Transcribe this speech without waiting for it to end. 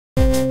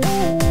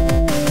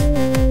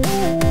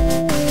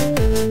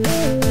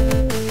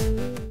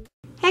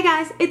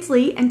it's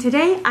Leigh, and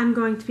today I'm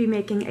going to be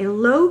making a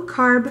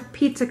low-carb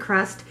pizza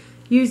crust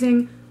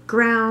using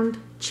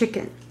ground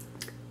chicken.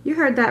 You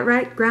heard that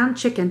right, ground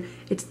chicken.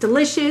 It's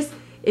delicious,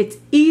 it's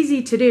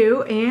easy to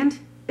do, and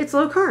it's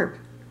low carb.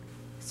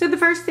 So the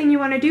first thing you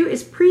want to do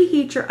is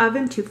preheat your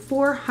oven to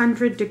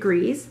 400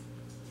 degrees.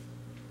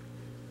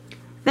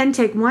 Then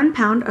take 1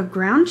 pound of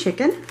ground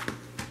chicken.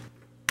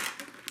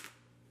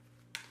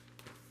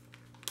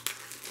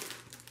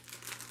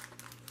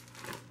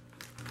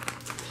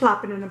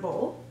 Plop it in a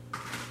bowl.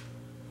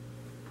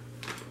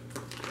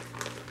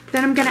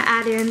 Then I'm going to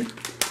add in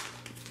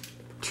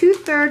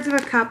 2/3 of a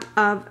cup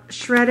of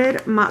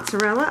shredded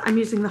mozzarella. I'm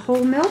using the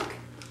whole milk.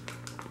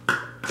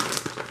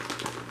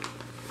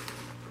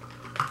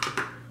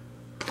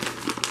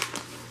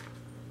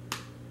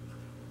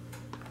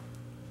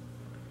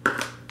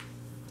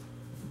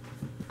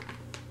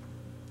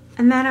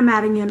 And then I'm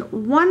adding in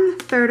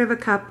 1/3 of a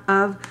cup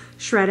of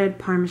shredded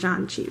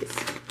Parmesan cheese.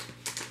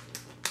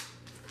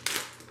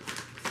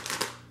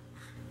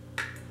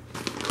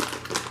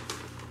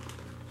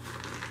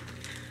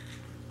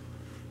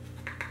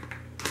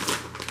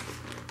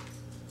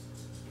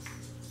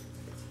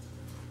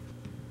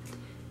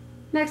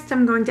 Next,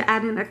 I'm going to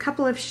add in a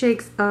couple of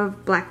shakes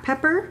of black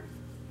pepper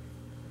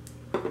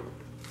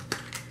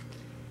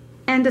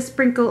and a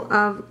sprinkle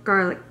of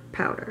garlic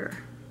powder.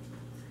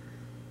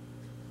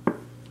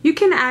 You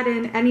can add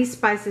in any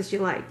spices you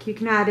like. You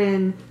can add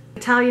in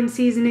Italian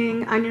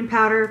seasoning, onion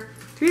powder,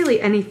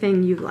 really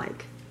anything you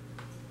like.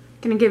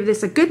 I'm gonna give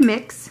this a good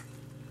mix.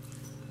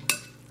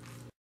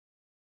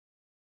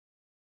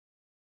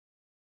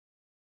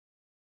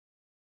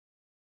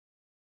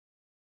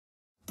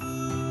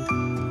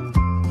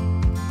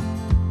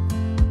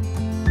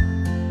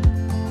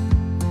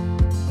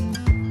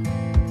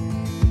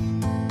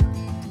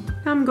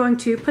 Now I'm going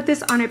to put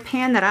this on a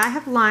pan that I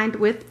have lined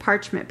with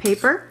parchment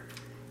paper.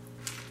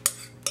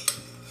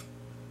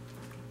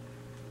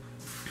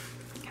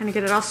 Kind of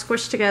get it all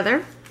squished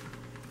together.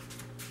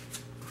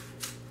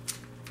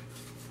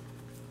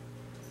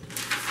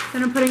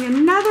 Then I'm putting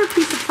another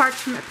piece of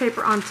parchment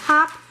paper on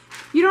top.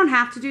 You don't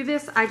have to do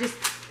this. I just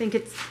think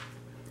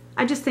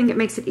it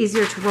makes it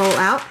easier to roll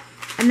out.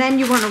 And then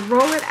you want to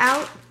roll it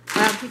out.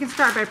 You can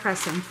start by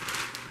pressing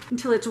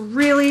until it's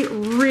really,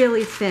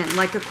 really thin,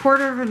 like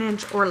 1/4 of an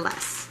inch or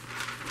less.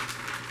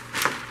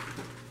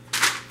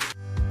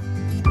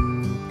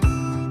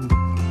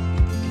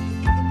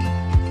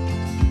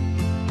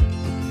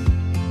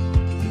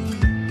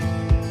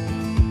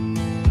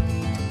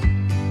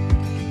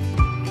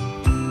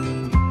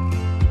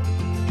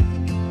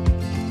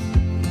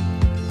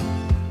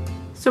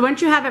 So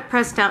once you have it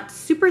pressed out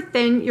super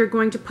thin, you're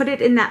going to put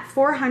it in that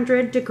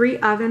 400-degree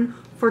oven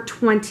for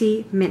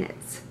 20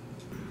 minutes.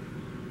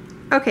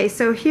 Okay,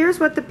 so here's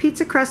what the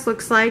pizza crust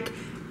looks like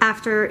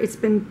after it's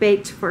been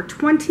baked for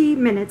 20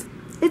 minutes.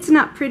 It's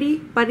not pretty,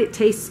 but it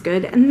tastes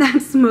good, and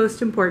that's the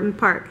most important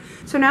part.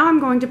 So now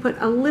I'm going to put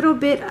a little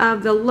bit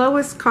of the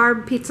lowest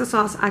carb pizza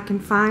sauce I can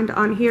find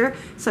on here,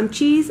 some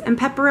cheese and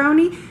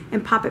pepperoni,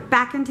 and pop it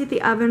back into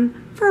the oven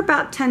for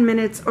about 10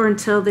 minutes or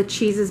until the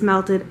cheese is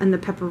melted and the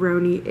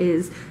pepperoni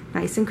is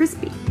nice and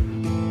crispy.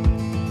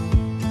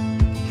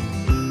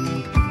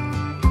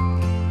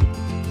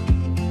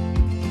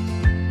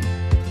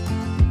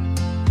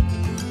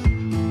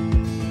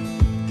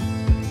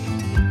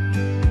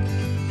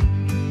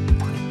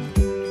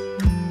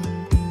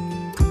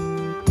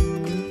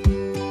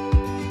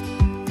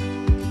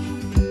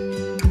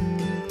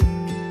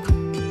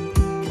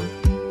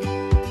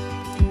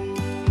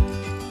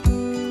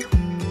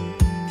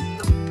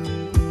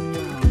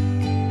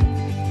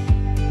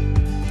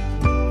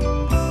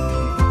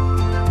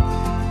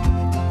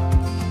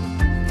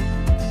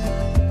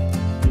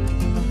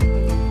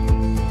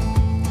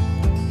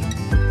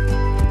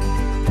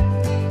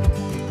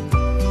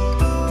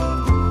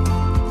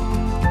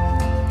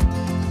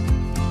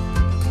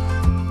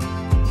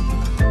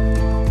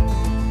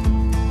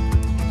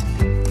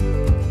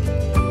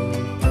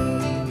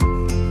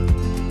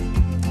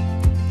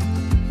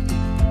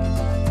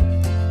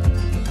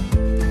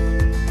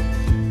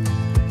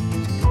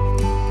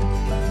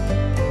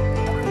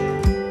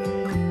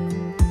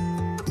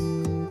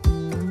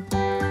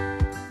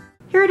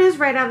 Here it is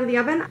right out of the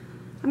oven.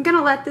 I'm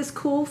gonna let this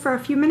cool for a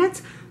few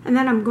minutes and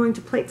then I'm going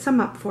to plate some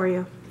up for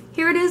you.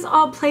 Here it is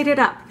all plated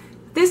up.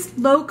 This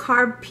low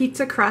carb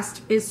pizza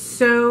crust is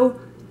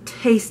so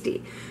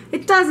tasty.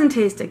 It doesn't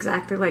taste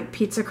exactly like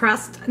pizza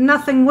crust,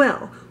 nothing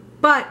will,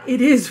 but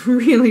it is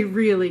really,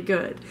 really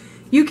good.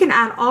 You can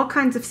add all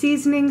kinds of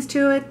seasonings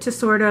to it to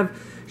sort of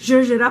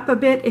zhuzh it up a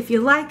bit if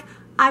you like.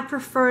 I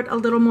prefer it a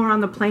little more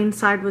on the plain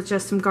side with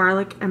just some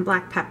garlic and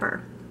black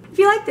pepper. If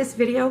you like this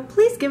video,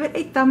 please give it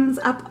a thumbs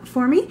up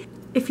for me.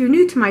 If you're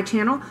new to my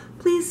channel,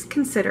 please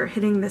consider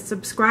hitting the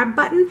subscribe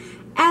button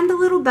and the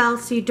little bell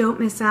so you don't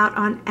miss out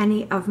on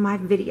any of my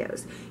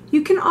videos.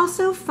 You can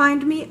also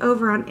find me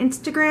over on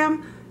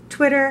Instagram,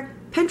 Twitter,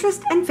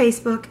 Pinterest, and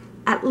Facebook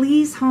at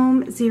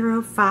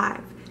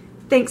LeighsHome05.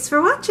 Thanks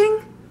for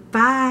watching.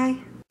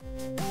 Bye.